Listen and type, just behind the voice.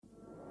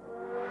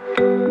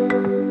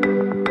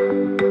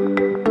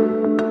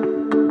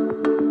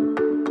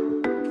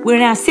We're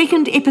in our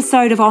second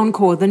episode of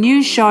Encore, the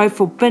new show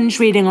for binge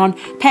reading on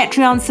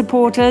Patreon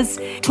supporters,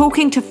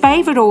 talking to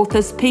favourite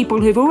authors,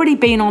 people who've already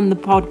been on the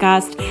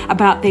podcast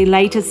about their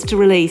latest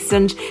release.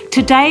 And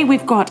today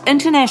we've got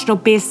international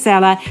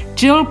bestseller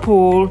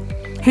Gill,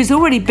 who's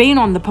already been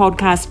on the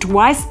podcast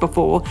twice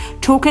before,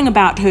 talking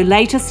about her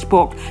latest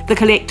book, The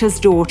Collector's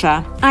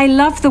Daughter. I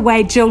love the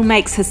way Gill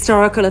makes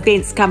historical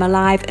events come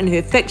alive in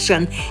her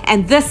fiction,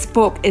 and this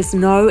book is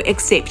no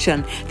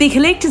exception. The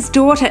Collector's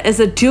Daughter is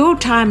a dual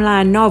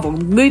timeline novel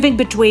moving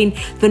between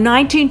the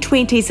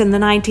 1920s and the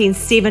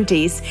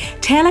 1970s,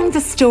 telling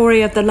the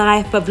story of the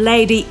life of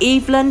Lady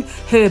Evelyn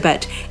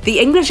Herbert, the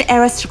English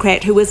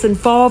aristocrat who was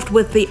involved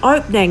with the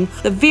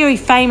very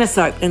famous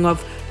opening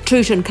of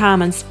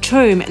Tutankhamun's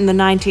tomb in the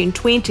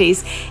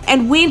 1920s,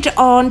 and went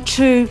on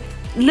to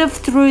live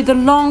through the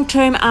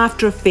long-term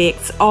after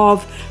effects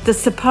of the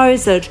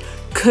supposed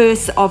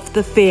curse of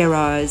the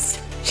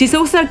pharaohs. She's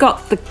also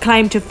got the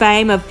claim to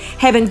fame of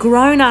having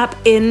grown up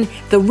in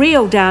the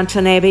real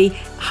Downton Abbey,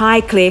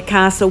 Highclere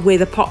Castle, where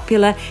the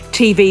popular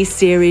TV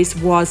series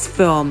was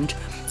filmed.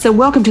 So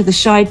welcome to the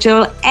show,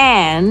 Gill,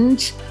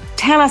 and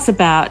tell us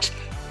about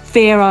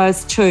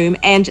Pharaoh's tomb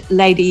and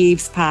Lady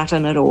Eve's part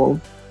in it all.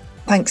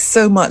 Thanks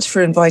so much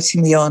for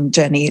inviting me on,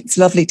 Jenny. It's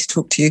lovely to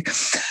talk to you.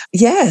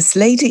 Yes,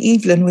 Lady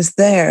Evelyn was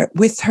there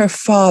with her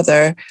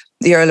father,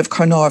 the Earl of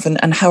Carnarvon,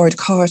 and Howard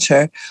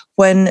Carter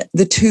when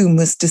the tomb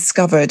was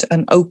discovered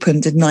and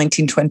opened in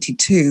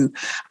 1922.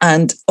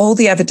 And all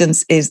the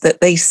evidence is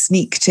that they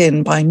sneaked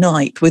in by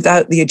night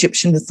without the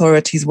Egyptian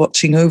authorities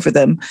watching over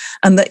them,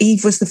 and that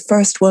Eve was the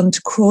first one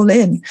to crawl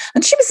in.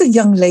 And she was a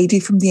young lady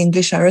from the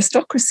English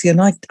aristocracy.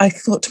 And I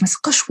thought to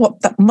myself, gosh, what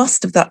that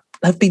must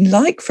have been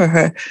like for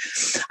her.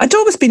 I'd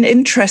always been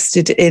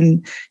interested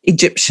in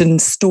Egyptian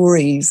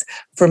stories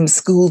from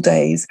school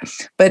days,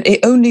 but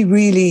it only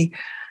really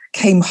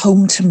came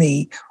home to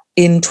me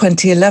in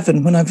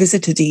 2011 when I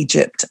visited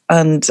Egypt,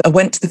 and I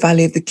went to the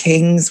Valley of the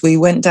Kings. We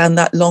went down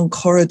that long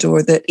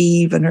corridor that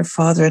Eve and her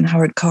father and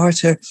Howard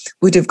Carter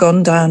would have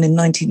gone down in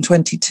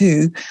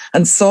 1922,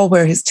 and saw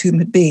where his tomb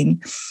had been,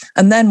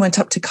 and then went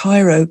up to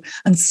Cairo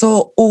and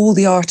saw all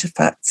the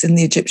artifacts in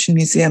the Egyptian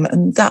Museum,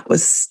 and that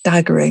was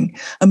staggering.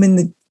 I mean,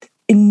 the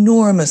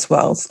enormous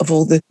wealth of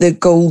all the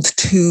gold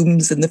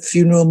tombs and the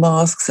funeral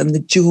masks and the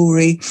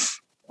jewelry.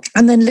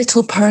 And then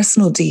little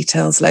personal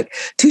details, like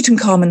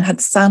Tutankhamun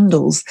had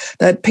sandals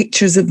that had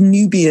pictures of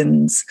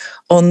Nubians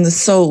on the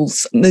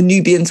soles. The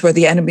Nubians were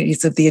the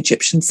enemies of the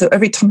Egyptians. So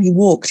every time he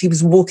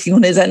was walking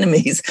on his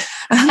enemies.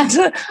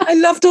 And I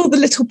loved all the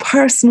little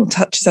personal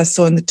touches I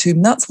saw in the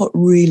tomb. That's what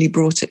really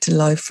brought it to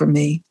life for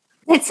me.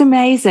 That's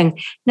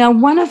amazing. Now,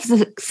 one of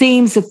the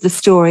themes of the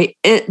story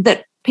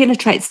that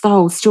penetrates the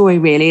whole story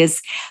really is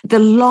the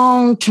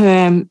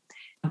long-term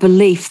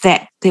belief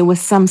that there was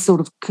some sort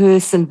of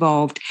curse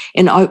involved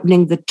in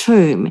opening the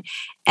tomb.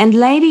 And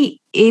Lady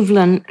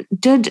Evelyn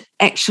did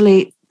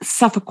actually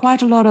suffer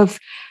quite a lot of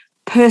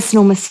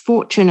personal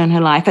misfortune in her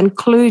life,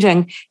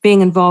 including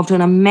being involved in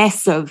a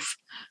massive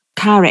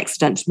car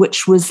accident,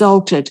 which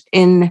resulted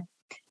in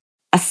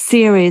a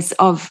series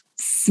of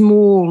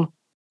small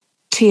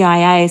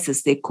TIAs,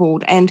 as they're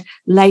called, and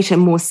later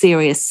more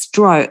serious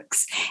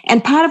strokes.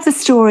 And part of the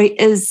story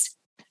is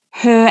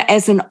her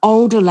as an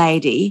older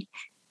lady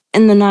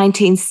in the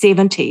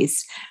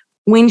 1970s,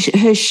 when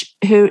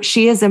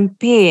she is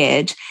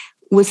impaired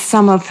with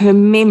some of her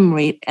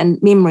memory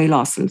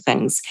loss and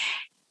things.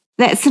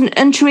 That's an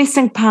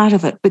interesting part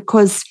of it,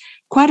 because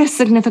quite a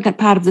significant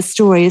part of the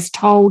story is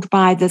told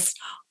by this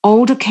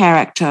older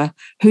character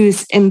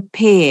who's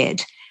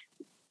impaired.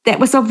 That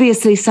was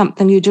obviously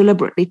something you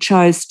deliberately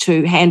chose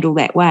to handle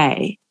that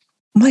way.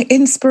 My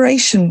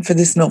inspiration for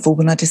this novel,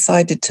 when I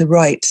decided to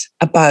write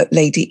about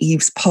Lady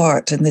Eve's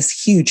part in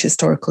this huge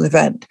historical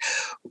event,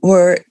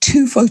 were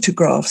two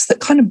photographs that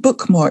kind of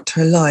bookmarked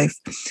her life.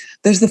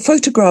 There's the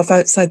photograph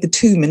outside the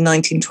tomb in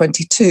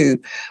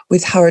 1922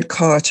 with Howard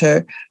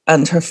Carter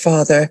and her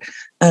father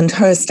and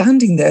her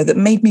standing there, that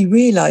made me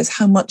realise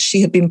how much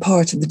she had been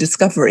part of the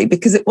discovery,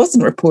 because it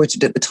wasn't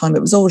reported at the time.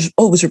 It was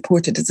always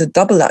reported as a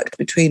double act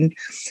between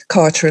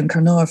Carter and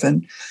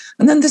Carnarvon.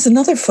 And then there's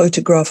another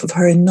photograph of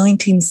her in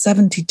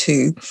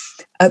 1972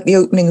 at the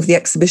opening of the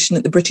exhibition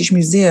at the British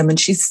Museum, and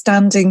she's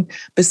standing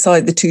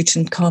beside the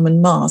Tutankhamun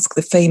mask,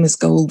 the famous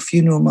gold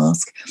funeral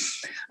mask,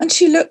 and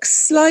she looks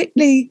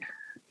slightly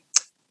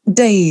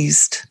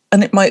dazed,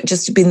 and it might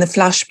just have been the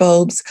flash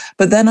bulbs.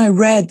 But then I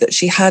read that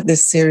she had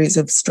this series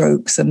of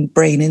strokes and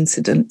brain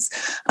incidents,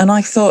 and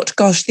I thought,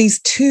 gosh,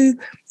 these two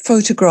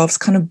photographs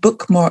kind of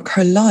bookmark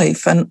her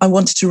life, and I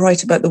wanted to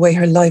write about the way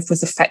her life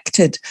was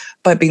affected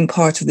by being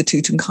part of the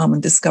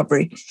Tutankhamun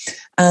discovery.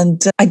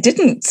 And I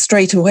didn't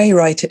straight away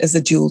write it as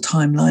a dual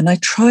timeline. I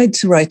tried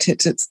to write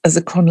it as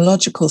a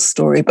chronological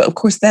story, but of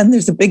course then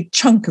there's a big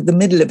chunk of the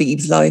middle of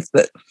Eve's life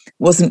that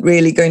wasn't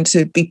really going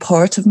to be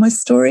part of my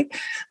story,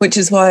 which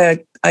is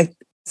why I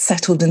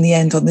settled in the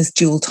end on this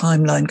dual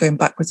timeline going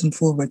backwards and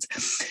forwards.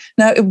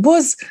 Now, it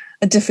was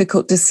a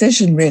difficult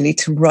decision, really,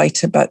 to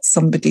write about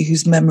somebody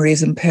whose memory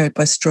is impaired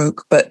by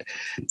stroke. But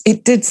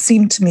it did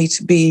seem to me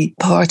to be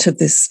part of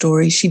this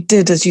story. She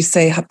did, as you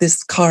say, have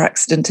this car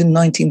accident in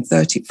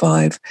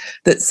 1935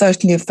 that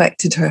certainly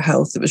affected her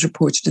health. It was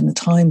reported in the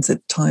Times at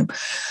the time.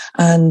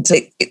 And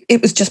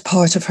it was just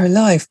part of her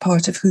life,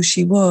 part of who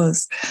she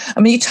was.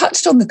 I mean, you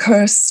touched on the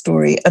curse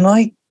story, and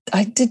I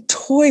did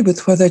toy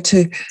with whether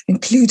to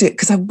include it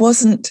because I'm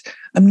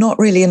not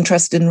really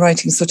interested in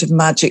writing sort of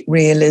magic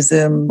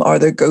realism, are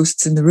there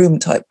ghosts in the room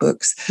type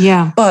books.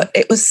 Yeah. But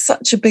it was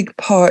such a big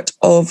part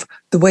of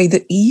the way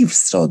that Eve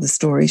saw the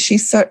story. She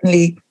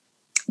certainly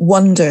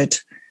wondered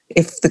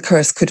if the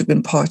curse could have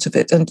been part of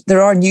it. And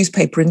there are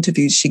newspaper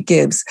interviews she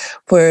gives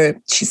where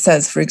she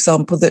says, for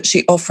example, that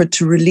she offered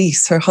to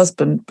release her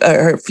husband,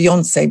 her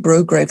fiance,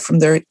 Brograve, from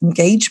their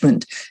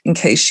engagement in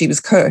case she was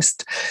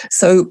cursed.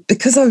 So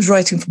because I was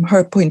writing from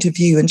her point of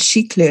view and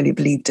she clearly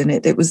believed in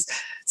it, it was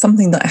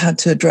something that I had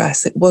to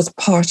address. It was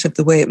part of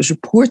the way it was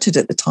reported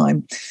at the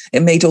time.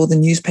 It made all the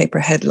newspaper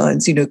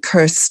headlines,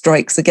 curse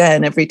strikes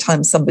again every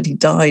time somebody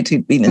died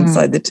who'd been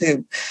inside the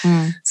tomb.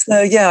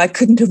 So, yeah, I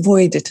couldn't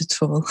avoid it at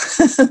all.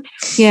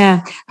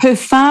 Yeah. Her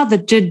father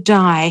did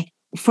die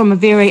from a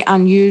very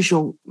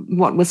unusual,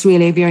 what was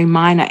really a very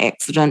minor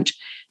accident,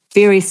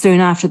 very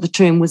soon after the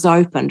tomb was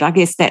opened. I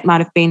guess that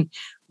might have been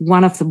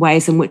one of the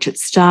ways in which it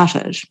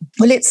started.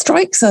 Well, it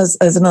strikes us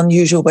as an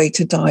unusual way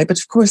to die. But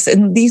of course,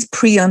 in these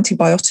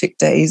pre-antibiotic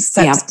days,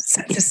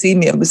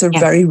 septicemia was a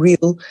very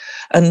real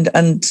and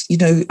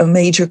a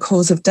major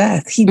cause of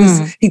death. He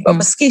got a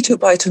mosquito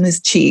bite on his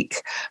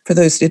cheek, for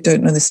those who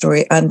don't know the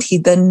story, and he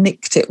then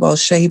nicked it while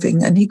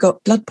shaving and he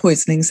got blood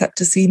poisoning,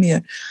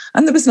 septicemia.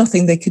 And there was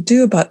nothing they could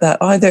do about that.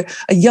 Either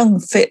a young,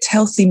 fit,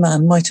 healthy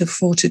man might have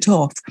fought it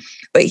off,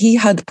 but he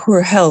had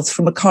poor health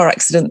from a car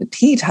accident that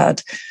he'd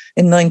had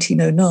in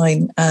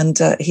 1909, and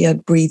he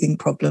had breathing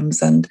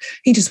problems and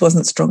he just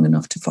wasn't strong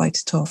enough to fight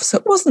it off. So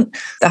it wasn't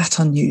that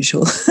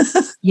unusual.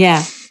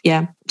 Yeah.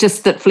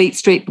 Just that Fleet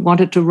Street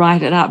wanted to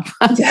write it up.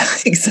 Yeah,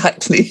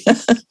 exactly.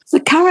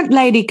 The current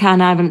Lady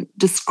Carnarvon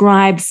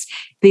describes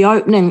the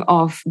opening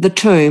of the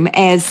tomb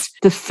as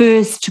the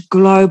first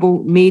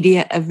global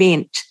media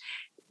event.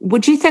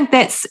 Would you think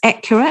that's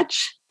accurate?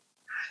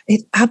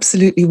 It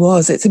absolutely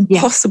was. It's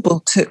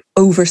impossible to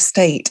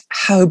overstate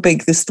how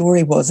big the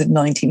story was in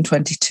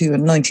 1922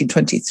 and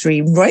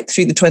 1923, right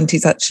through the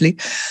 20s, actually.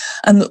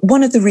 And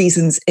one of the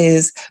reasons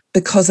is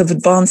because of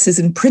advances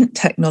in print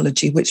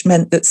technology, which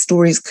meant that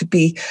stories could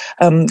be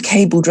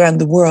cabled around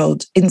the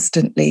world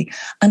instantly.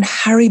 And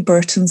Harry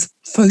Burton's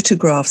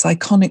photographs,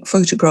 iconic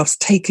photographs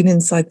taken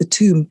inside the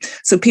tomb.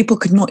 So people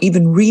could not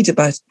even read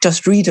about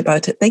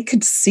it. They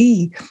could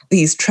see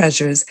these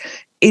treasures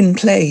in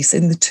place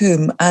in the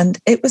tomb. And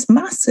it was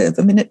massive.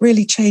 I mean, it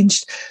really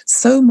changed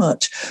so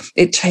much.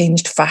 It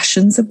changed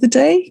fashions of the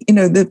day.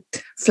 The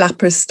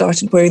flappers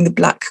started wearing the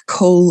black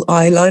coal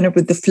eyeliner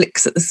with the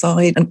flicks at the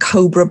side and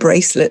cobra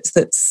bracelets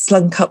that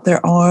slunk up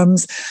their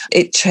arms.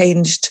 It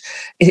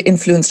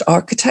influenced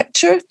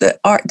architecture. The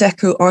Art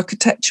Deco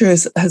architecture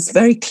has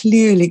very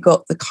clearly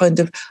got the kind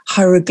of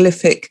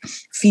hieroglyphic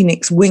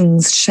phoenix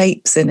wings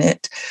shapes in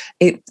it.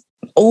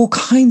 All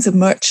kinds of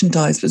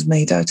merchandise was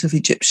made out of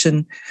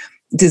Egyptian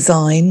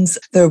designs.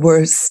 There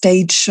were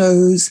stage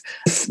shows.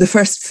 The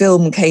first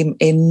film came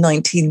in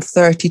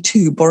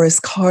 1932. Boris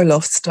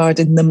Karloff starred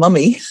in The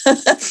Mummy,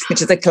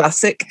 which is a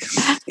classic.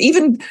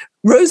 Even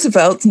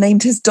Roosevelt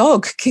named his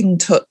dog King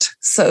Tut.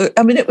 So,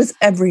 I mean, it was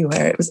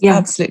everywhere. It was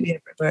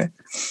absolutely everywhere.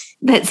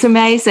 That's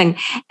amazing.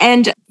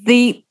 And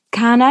the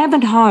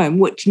Carnarvon home,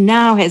 which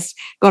now has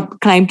got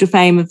claim to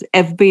fame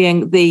of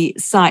being the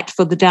site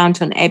for the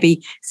Downton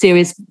Abbey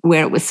series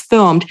where it was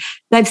filmed,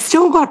 they've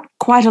still got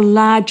quite a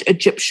large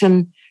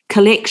Egyptian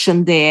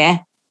collection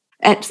there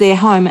at their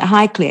home at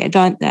Highclere,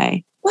 don't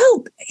they?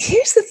 Well,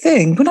 here's the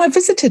thing. When I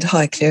visited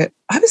Highclere,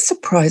 I was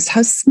surprised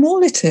how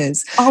small it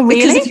is. Oh,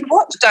 really? Because if you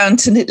watch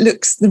Downton,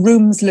 the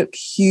rooms look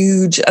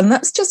huge, and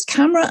that's just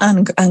camera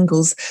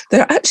angles.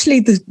 They're actually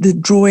the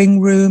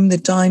drawing room, the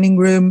dining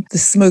room, the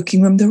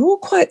smoking room. They're all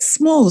quite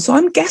small. So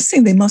I'm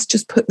guessing they must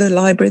just put the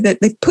library, they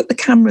put the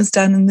cameras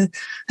down in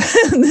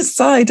the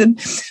side. And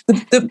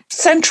the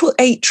central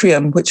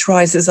atrium, which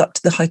rises up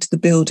to the height of the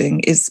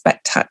building, is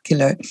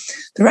spectacular.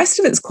 The rest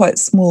of it's quite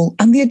small.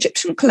 And the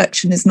Egyptian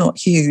collection is not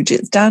huge.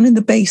 It's down in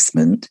the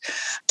basement,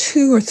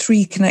 2 or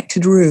 3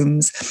 connected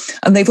rooms,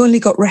 and they've only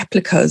got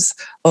replicas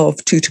of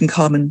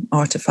Tutankhamun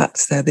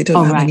artifacts there. They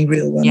don't have any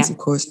real ones, of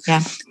course,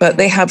 but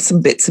they have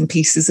some bits and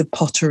pieces of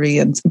pottery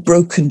and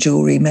broken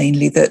jewellery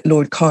mainly that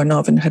Lord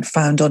Carnarvon had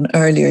found on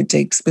earlier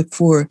digs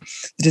before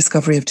the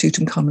discovery of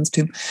Tutankhamun's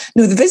tomb.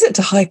 No, the visit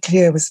to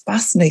Highclere was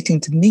fascinating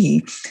to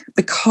me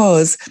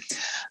because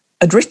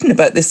I'd written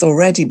about this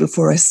already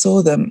before I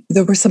saw them.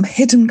 There were some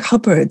hidden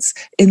cupboards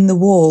in the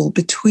wall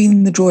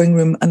between the drawing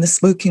room and the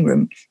smoking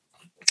room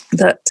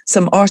that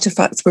some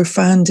artifacts were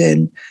found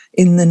in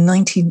the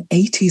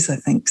 1980s, I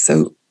think.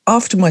 So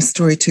after my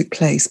story took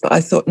place, but I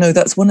thought, no,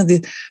 that's one of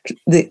the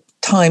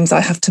times I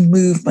have to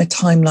move my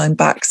timeline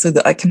back so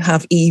that I can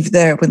have Eve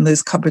there when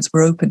those cupboards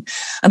were open.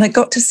 And I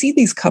got to see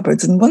these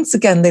cupboards. And once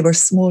again, they were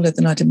smaller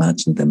than I'd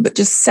imagined them, but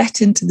just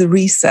set into the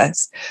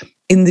recess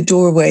in the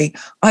doorway,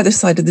 either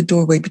side of the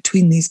doorway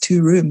between these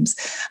two rooms.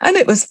 And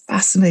it was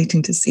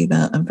fascinating to see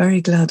that. I'm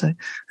very glad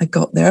I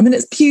got there. I mean,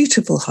 it's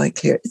beautiful,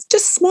 Highclere. It's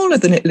just smaller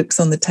than it looks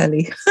on the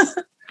telly.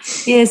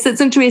 Yes,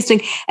 it's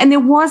interesting. And there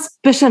was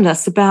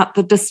bitterness about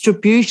the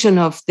distribution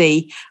of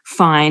the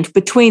find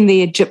between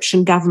the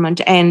Egyptian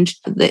government and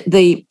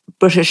the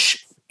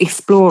British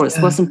explorers,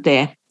 wasn't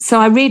there? So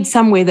I read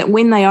somewhere that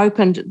when they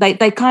opened,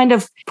 they kind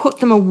of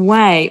put them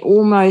away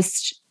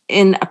almost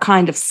in a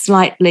kind of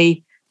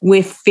slightly,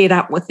 we're fed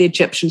up with the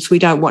Egyptians, we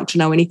don't want to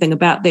know anything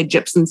about the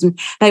Egyptians. And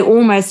they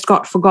almost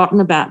got forgotten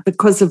about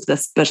because of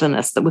this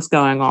bitterness that was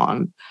going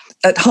on.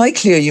 At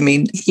Highclere, you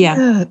mean?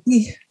 Yeah.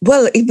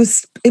 Well, it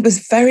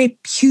was very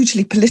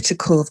hugely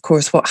political, of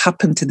course, what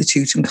happened to the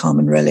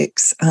Tutankhamun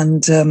relics,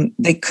 and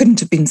they couldn't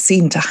have been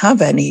seen to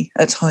have any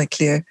at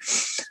Highclere.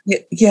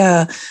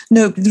 Yeah,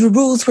 no, the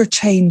rules were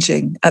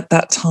changing at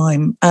that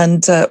time,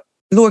 and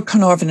Lord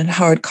Carnarvon and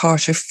Howard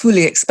Carter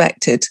fully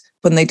expected,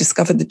 when they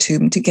discovered the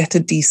tomb, to get a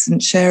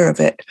decent share of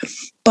it.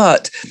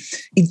 But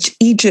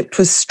Egypt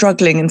was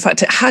struggling. In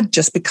fact, it had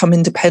just become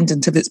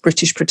independent of its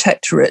British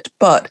protectorate,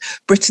 but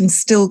Britain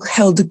still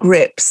held a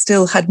grip,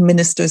 still had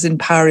ministers in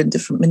power in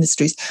different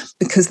ministries,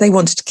 because they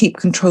wanted to keep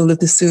control of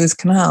the Suez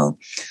Canal,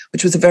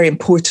 which was a very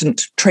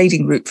important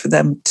trading route for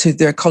them to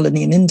their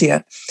colony in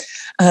India.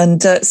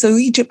 And so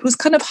Egypt was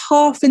kind of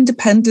half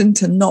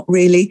independent and not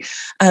really.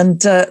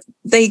 And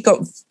they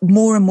got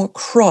more and more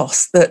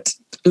cross that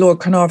Lord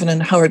Carnarvon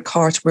and Howard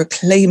Carter were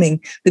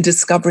claiming the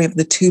discovery of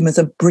the tomb as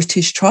a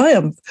British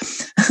triumph.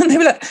 And they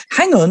were like,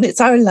 hang on,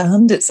 it's our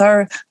land, it's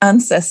our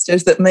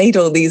ancestors that made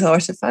all these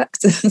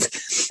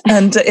artifacts.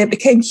 And it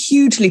became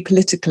hugely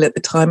political at the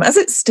time, as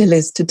it still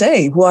is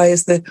today. Why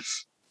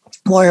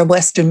are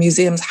Western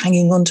museums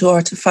hanging on to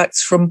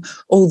artifacts from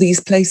all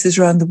these places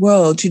around the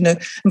world? You know,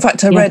 in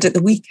fact, I read at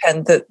the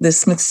weekend that the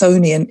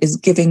Smithsonian is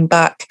giving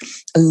back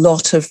a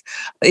lot of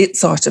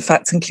its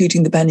artifacts,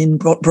 including the Benin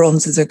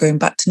bronzes, are going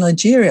back to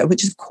Nigeria,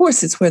 which of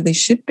course is where they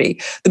should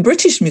be. The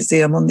British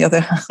Museum, on the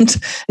other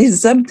hand,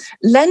 is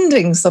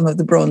lending some of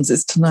the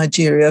bronzes to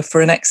Nigeria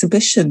for an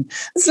exhibition.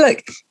 It's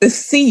like the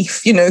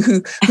thief, you know,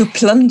 who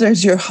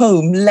plunders your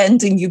home,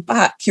 lending you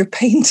back your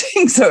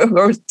paintings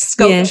or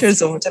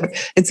sculptures or whatever.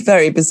 It's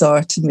very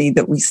bizarre to me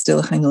that we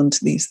still hang on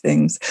to these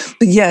things.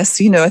 But yes,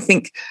 you know, I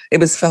think it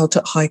was felt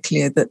at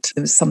Highclere that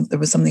there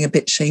was something a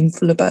bit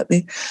shameful about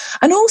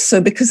and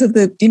also because of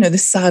the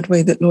sad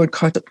way that Lord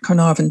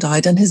Carnarvon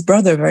died and his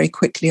brother very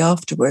quickly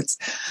afterwards.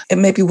 It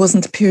maybe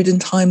wasn't a period in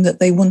time that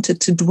they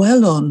wanted to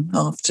dwell on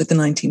after the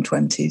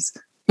 1920s.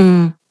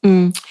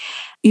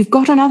 You've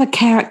got another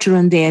character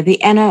in there,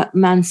 the Anna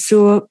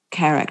Mansour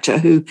character,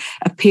 who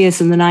appears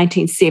in the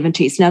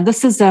 1970s. Now,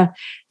 this is a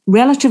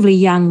relatively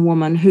young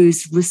woman who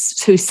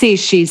says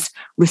she's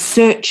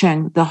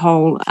researching the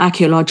whole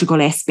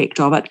archaeological aspect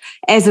of it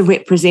as a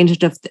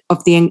representative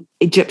of the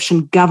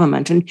Egyptian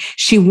government, and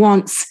she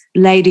wants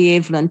Lady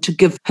Evelyn to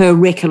give her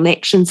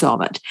recollections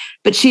of it.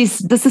 But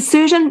there's a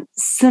certain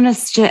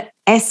sinister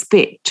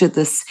aspect to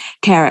this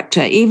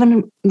character.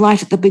 Even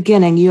right at the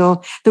beginning,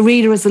 the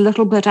reader is a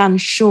little bit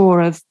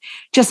unsure of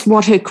just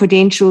what her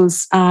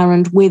credentials are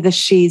and whether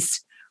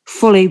she's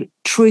fully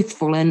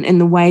truthful in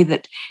the way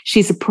that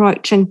she's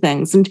approaching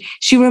things. And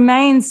she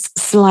remains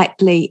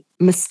slightly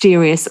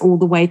mysterious all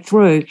the way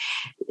through.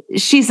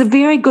 She's a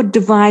very good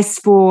device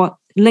for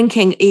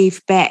linking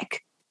Eve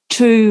back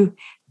to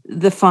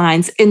the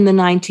finds in the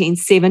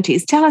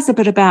 1970s. Tell us a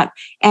bit about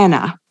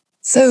Anna.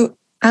 So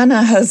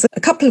Anna has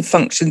a couple of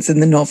functions in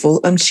the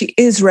novel, and she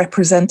is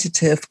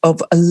representative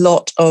of a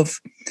lot of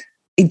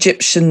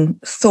Egyptian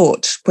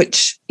thought,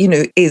 which, you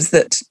know, is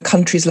that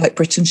countries like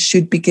Britain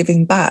should be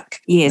giving back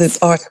the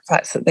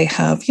artifacts that they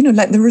have. You know,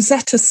 like the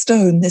Rosetta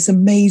Stone, this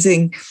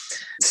amazing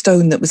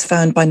stone that was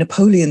found by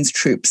Napoleon's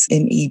troops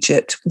in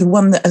Egypt, the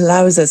one that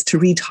allows us to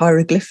read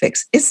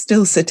hieroglyphics, is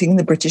still sitting in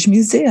the British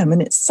Museum.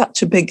 And it's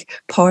such a big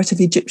part of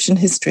Egyptian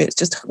history. It's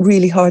just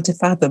really hard to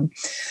fathom.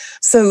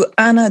 So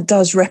Anna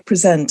does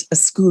represent a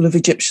school of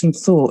Egyptian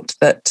thought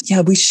that,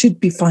 we should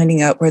be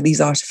finding out where these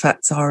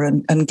artifacts are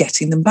and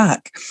getting them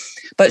back.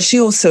 But she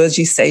also, as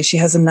you say, she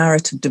has a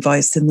narrative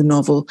device in the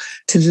novel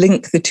to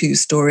link the two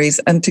stories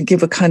and to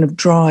give a kind of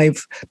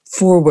drive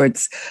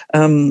forwards,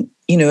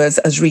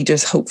 as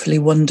readers hopefully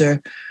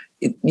wonder,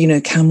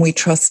 can we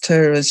trust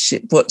her?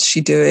 What's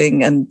she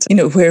doing? And,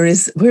 where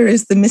is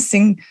the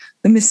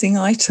missing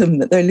item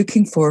that they're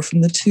looking for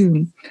from the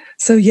tomb?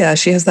 So,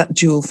 she has that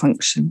dual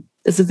function.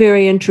 There's a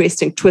very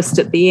interesting twist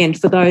at the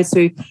end for those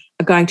who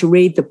are going to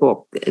read the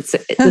book.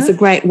 There's a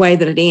great way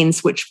that it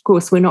ends, which, of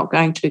course, we're not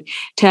going to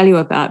tell you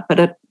about, but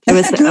there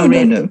is no.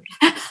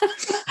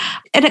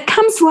 And it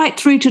comes right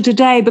through to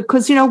today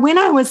because, when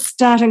I was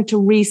starting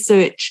to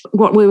research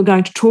what we were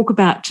going to talk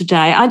about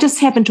today, I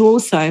just happened to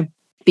also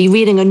be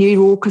reading a New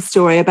Yorker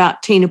story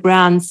about Tina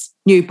Brown's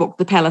new book,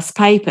 The Palace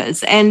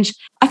Papers. And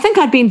I think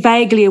I'd been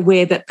vaguely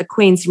aware that the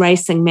Queen's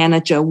racing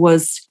manager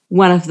was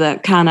one of the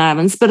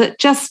Carnarvons, but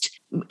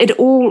it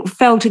all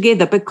fell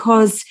together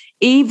because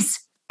Eve's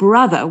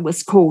brother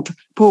was called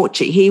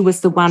Porchy. He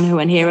was the one who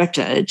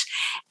inherited.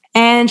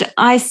 And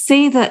I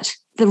see that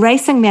the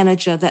racing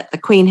manager that the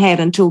Queen had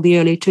until the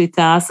early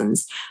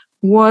 2000s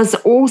was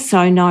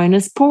also known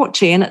as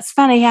Porchy. And it's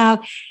funny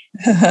how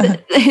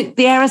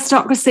the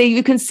aristocracy,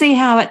 you can see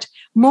how it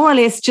more or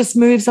less just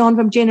moves on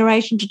from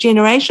generation to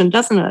generation,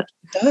 doesn't it?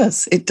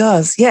 It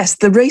does. Yes,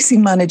 the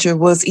racing manager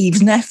was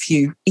Eve's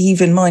nephew.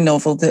 Eve in my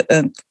novel,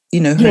 her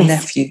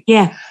nephew.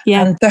 Yeah.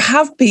 And there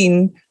have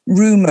been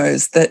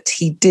rumours that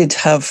he did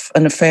have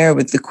an affair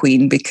with the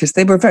Queen because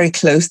they were very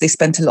close. They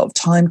spent a lot of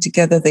time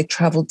together. They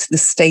travelled to the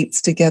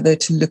States together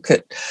to look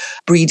at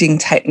breeding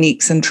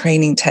techniques and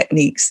training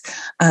techniques.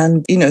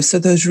 And, so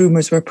those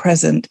rumours were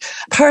present.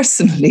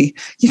 Personally,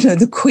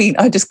 the Queen,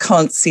 I just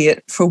can't see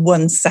it for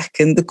 1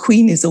 second. The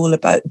Queen is all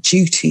about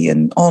duty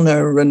and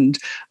honour and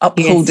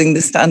upholding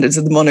the standards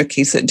of the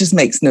monarchy. So it just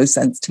makes no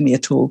sense to me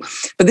at all.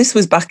 But this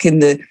was back in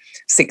the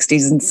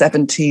 60s and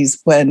 70s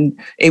when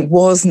it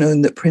was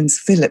known that Prince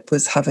Philip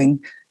was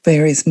having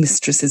various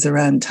mistresses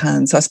around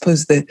town. So I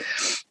suppose the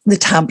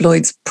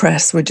tabloids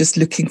press were just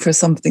looking for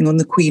something on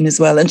the Queen as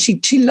well. And she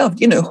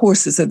loved,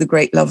 horses are the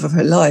great love of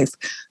her life.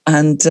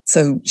 And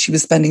so she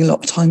was spending a lot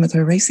of time with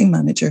her racing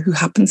manager, who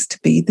happens to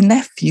be the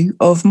nephew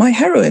of my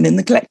heroine in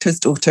The Collector's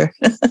Daughter.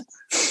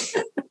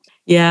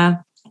 Yeah.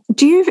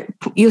 Do you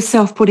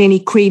yourself put any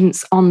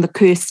credence on the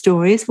curse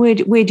stories? Where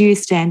do you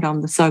stand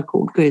on the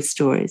so-called curse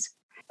stories?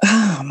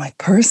 My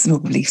personal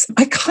beliefs.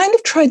 I kind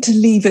of tried to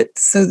leave it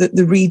so that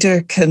the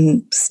reader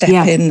can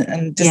step in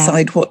and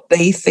decide what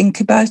they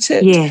think about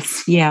it.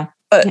 Yes, yeah.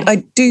 But I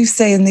do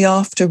say in the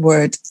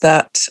afterword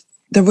that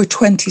there were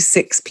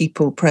 26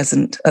 people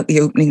present at the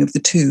opening of the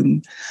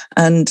tomb.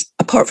 And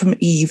apart from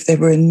Eve, they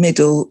were in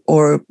middle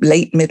or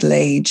late middle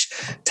age.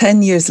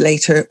 10 years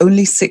later,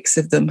 only 6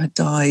 of them had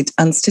died.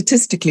 And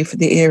statistically for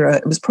the era,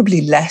 it was probably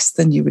less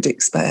than you would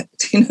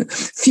expect.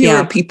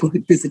 Fewer people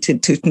who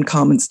visited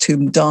Tutankhamun's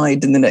tomb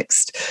died in the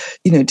next,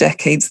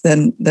 decades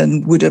than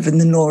would have in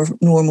the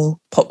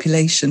normal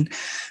population.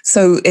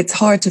 So it's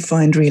hard to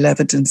find real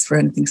evidence for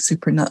anything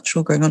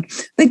supernatural going on.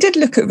 They did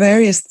look at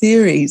various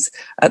theories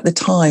at the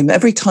time.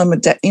 Every time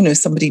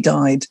somebody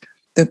died,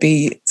 there'd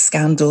be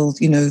scandal,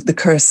 the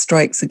curse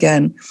strikes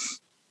again.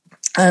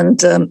 And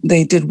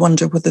they did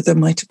wonder whether there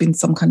might have been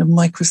some kind of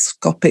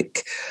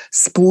microscopic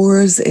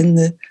spores in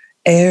the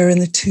air in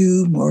the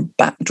tomb or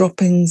bat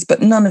droppings,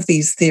 but none of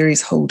these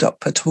theories hold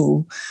up at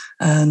all.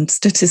 And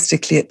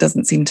statistically, it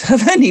doesn't seem to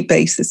have any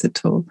basis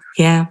at all.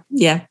 Yeah.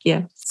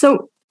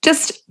 So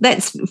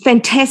that's a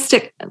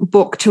fantastic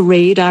book to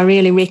read. I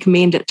really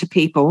recommend it to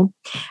people.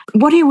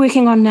 What are you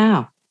working on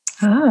now?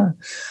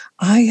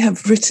 I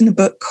have written a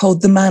book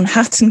called The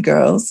Manhattan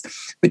Girls,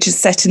 which is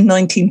set in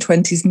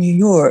 1920s New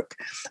York.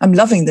 I'm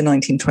loving the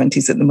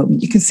 1920s at the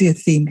moment. You can see a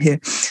theme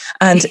here.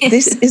 And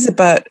this is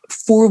about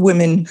 4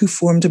 women who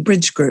formed a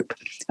bridge group.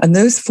 And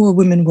those 4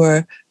 women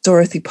were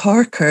Dorothy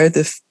Parker,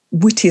 the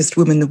wittiest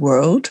woman in the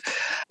world,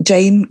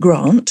 Jane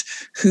Grant,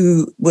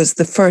 who was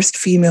the first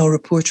female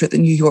reporter at the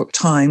New York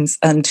Times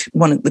and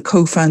one of the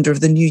co-founder of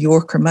the New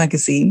Yorker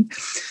magazine.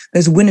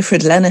 There's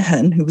Winifred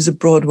Lenihan, who was a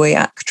Broadway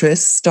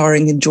actress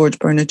starring in George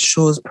Bernard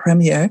Shaw's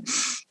Premiere,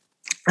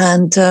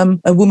 and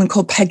a woman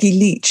called Peggy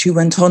Leach, who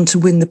went on to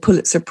win the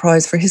Pulitzer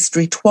Prize for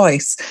History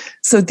twice.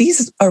 So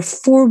these are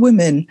 4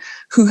 women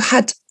who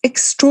had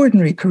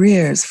extraordinary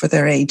careers for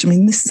their age. I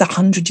mean, this is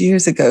 100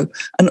 years ago,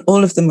 and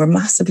all of them were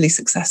massively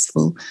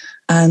successful.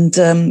 And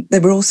they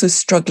were also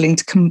struggling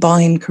to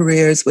combine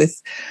careers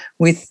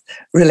with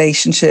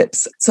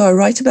relationships. So I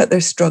write about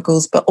their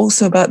struggles, but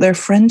also about their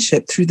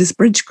friendship through this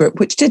bridge group,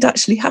 which did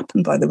actually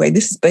happen, by the way.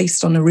 This is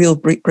based on a real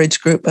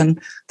bridge group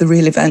and the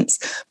real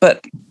events.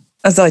 But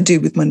as I do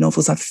with my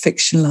novels, I've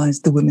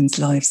fictionalized the women's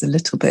lives a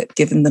little bit,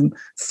 given them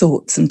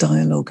thoughts and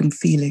dialogue and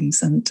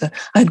feelings. And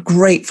I had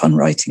great fun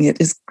writing it.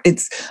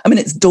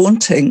 It's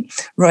daunting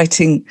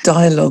writing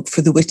dialogue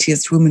for the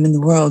wittiest woman in the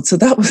world. So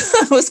that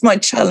was my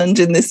challenge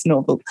in this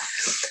novel.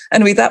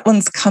 Anyway, that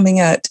one's coming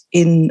out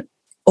in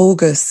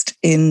August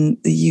in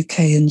the UK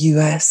and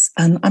US.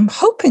 And I'm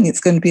hoping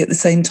it's going to be at the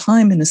same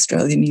time in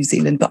Australia and New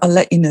Zealand, but I'll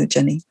let you know,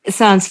 Jenny. It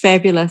sounds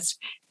fabulous.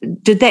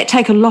 Did that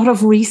take a lot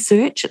of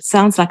research? It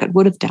sounds like it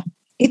would have done.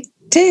 It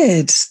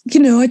did.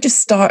 I just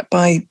start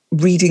by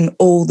reading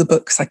all the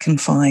books I can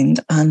find.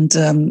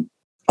 And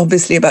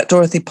obviously about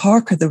Dorothy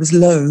Parker, there was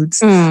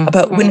loads.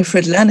 About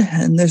Winifred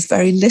Lenihan, there's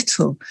very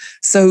little.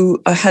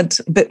 So I had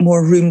a bit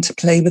more room to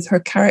play with her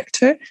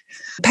character.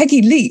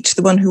 Peggy Leach,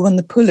 the one who won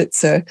the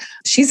Pulitzer,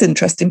 she's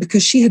interesting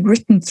because she had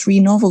written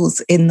 3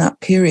 novels in that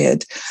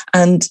period.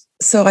 And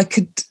so I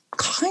could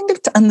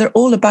and they're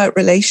all about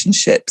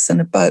relationships and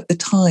about the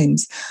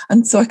times.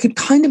 And so I could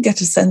kind of get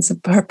a sense of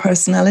her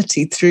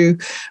personality through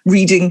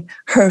reading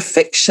her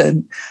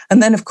fiction.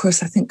 And then, of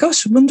course, I think,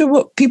 gosh, I wonder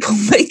what people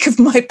make of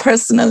my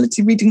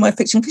personality reading my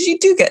fiction, because you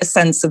do get a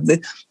sense of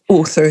the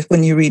author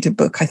when you read a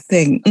book, I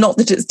think. Not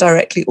that it's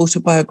directly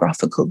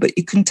autobiographical, but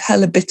you can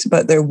tell a bit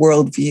about their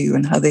worldview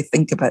and how they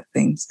think about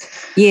things.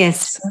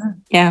 Yes.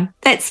 Yeah.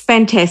 That's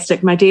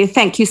fantastic, my dear.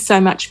 Thank you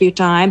so much for your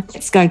time.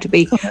 It's going to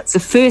be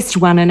the first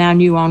one in our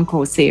new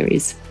Encore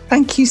series.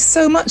 Thank you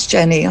so much,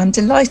 Jenny. I'm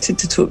delighted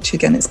to talk to you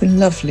again. It's been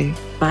lovely.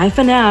 Bye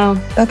for now.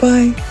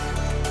 Bye-bye.